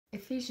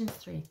Ephesians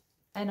 3,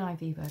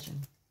 NIV version.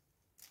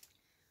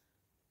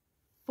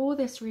 For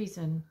this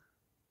reason,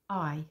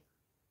 I,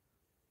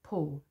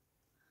 Paul,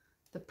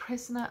 the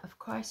prisoner of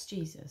Christ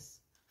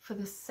Jesus, for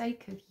the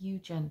sake of you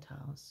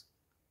Gentiles.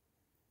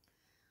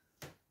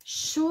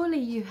 Surely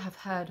you have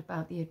heard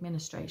about the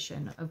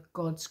administration of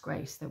God's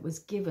grace that was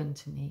given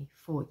to me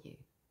for you.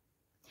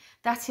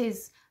 That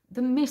is,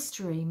 the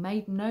mystery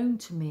made known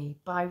to me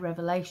by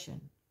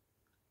revelation,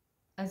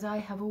 as I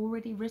have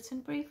already written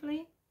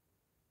briefly.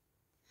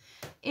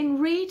 In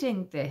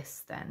reading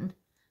this, then,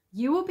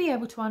 you will be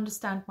able to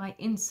understand my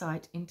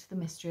insight into the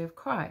mystery of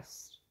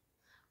Christ,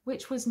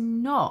 which was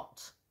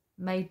not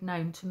made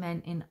known to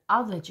men in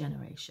other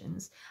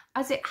generations,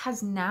 as it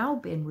has now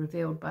been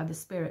revealed by the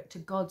Spirit to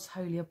God's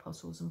holy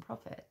apostles and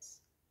prophets.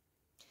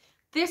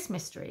 This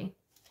mystery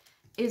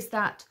is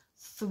that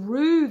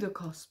through the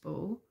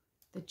gospel,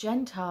 the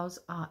Gentiles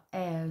are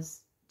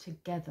heirs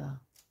together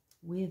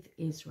with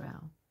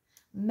Israel,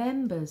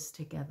 members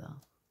together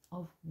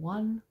of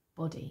one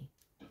body,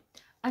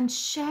 and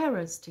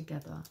sharers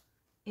together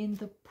in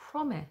the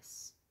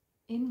promise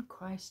in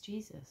Christ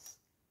Jesus.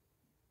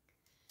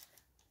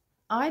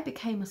 I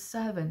became a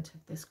servant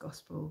of this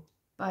gospel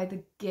by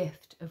the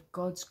gift of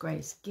God's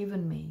grace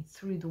given me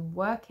through the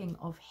working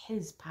of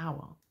his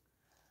power.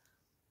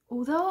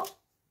 Although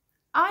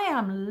I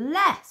am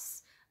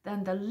less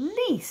than the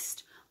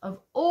least of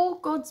all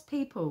God's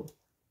people,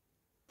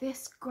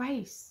 this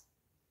grace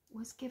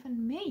was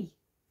given me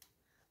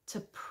to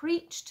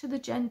preach to the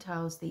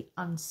Gentiles the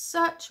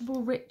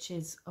unsearchable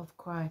riches of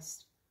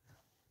Christ,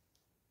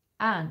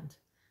 and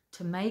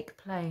to make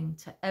plain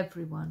to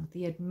everyone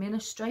the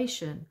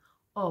administration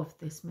of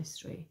this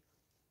mystery,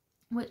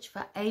 which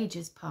for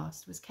ages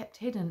past was kept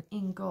hidden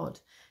in God,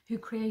 who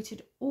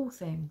created all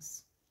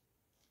things.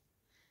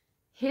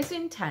 His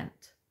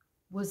intent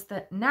was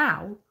that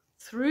now,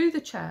 through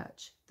the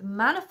church, the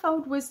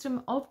manifold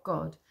wisdom of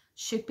God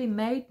should be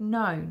made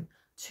known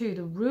to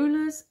the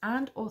rulers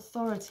and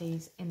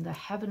authorities in the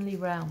heavenly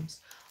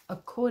realms,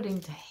 according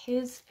to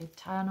his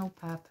eternal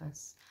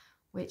purpose,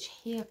 which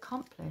he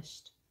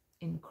accomplished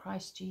in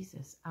Christ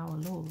Jesus our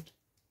Lord.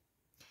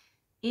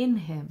 In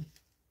him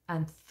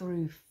and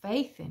through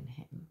faith in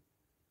him,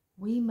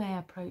 we may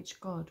approach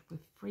God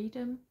with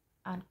freedom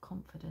and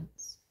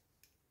confidence.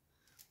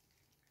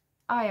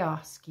 I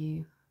ask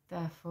you,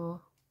 therefore,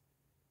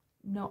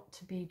 not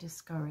to be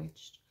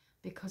discouraged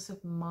because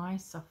of my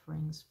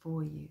sufferings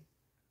for you,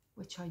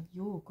 which are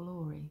your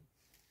glory.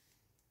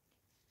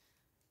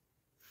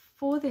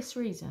 For this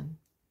reason,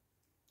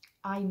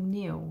 I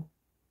kneel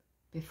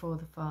before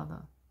the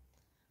Father,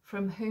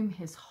 from whom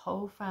his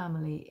whole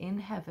family in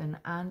heaven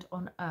and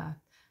on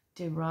earth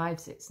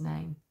derives its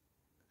name.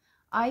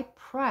 I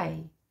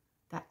pray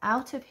that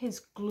out of his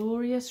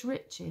glorious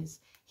riches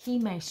he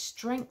may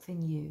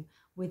strengthen you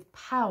with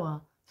power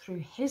through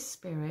his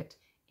Spirit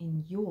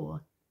in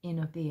your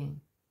inner being,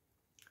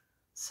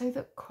 so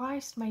that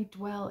Christ may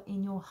dwell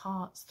in your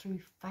hearts through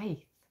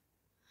faith.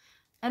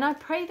 And I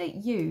pray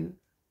that you,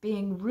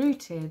 being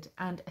rooted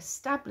and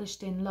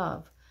established in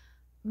love,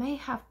 may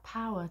have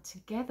power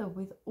together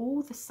with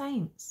all the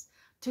saints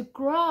to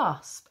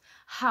grasp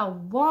how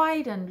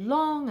wide and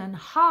long and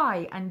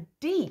high and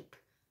deep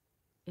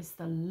is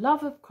the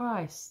love of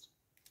Christ,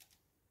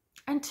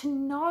 and to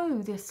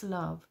know this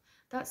love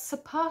that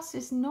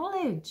surpasses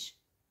knowledge,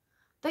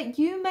 that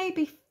you may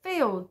be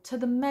filled to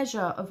the measure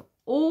of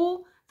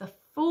all the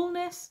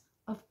fullness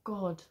of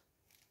God.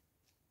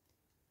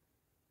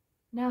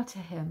 Now to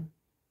him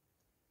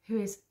who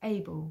is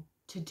able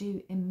to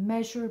do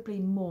immeasurably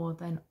more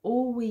than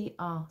all we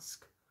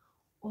ask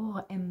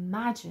or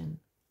imagine,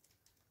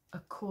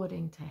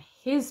 according to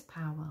his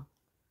power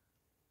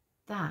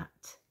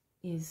that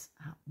is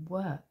at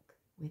work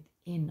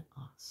within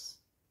us.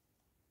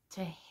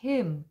 To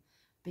him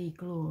be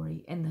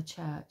glory in the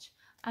church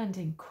and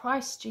in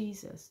Christ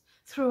Jesus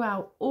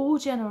throughout all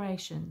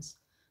generations,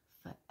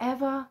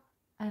 forever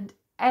and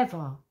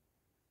ever.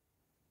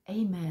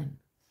 Amen.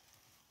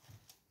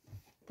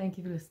 Thank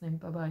you for listening.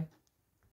 Bye-bye.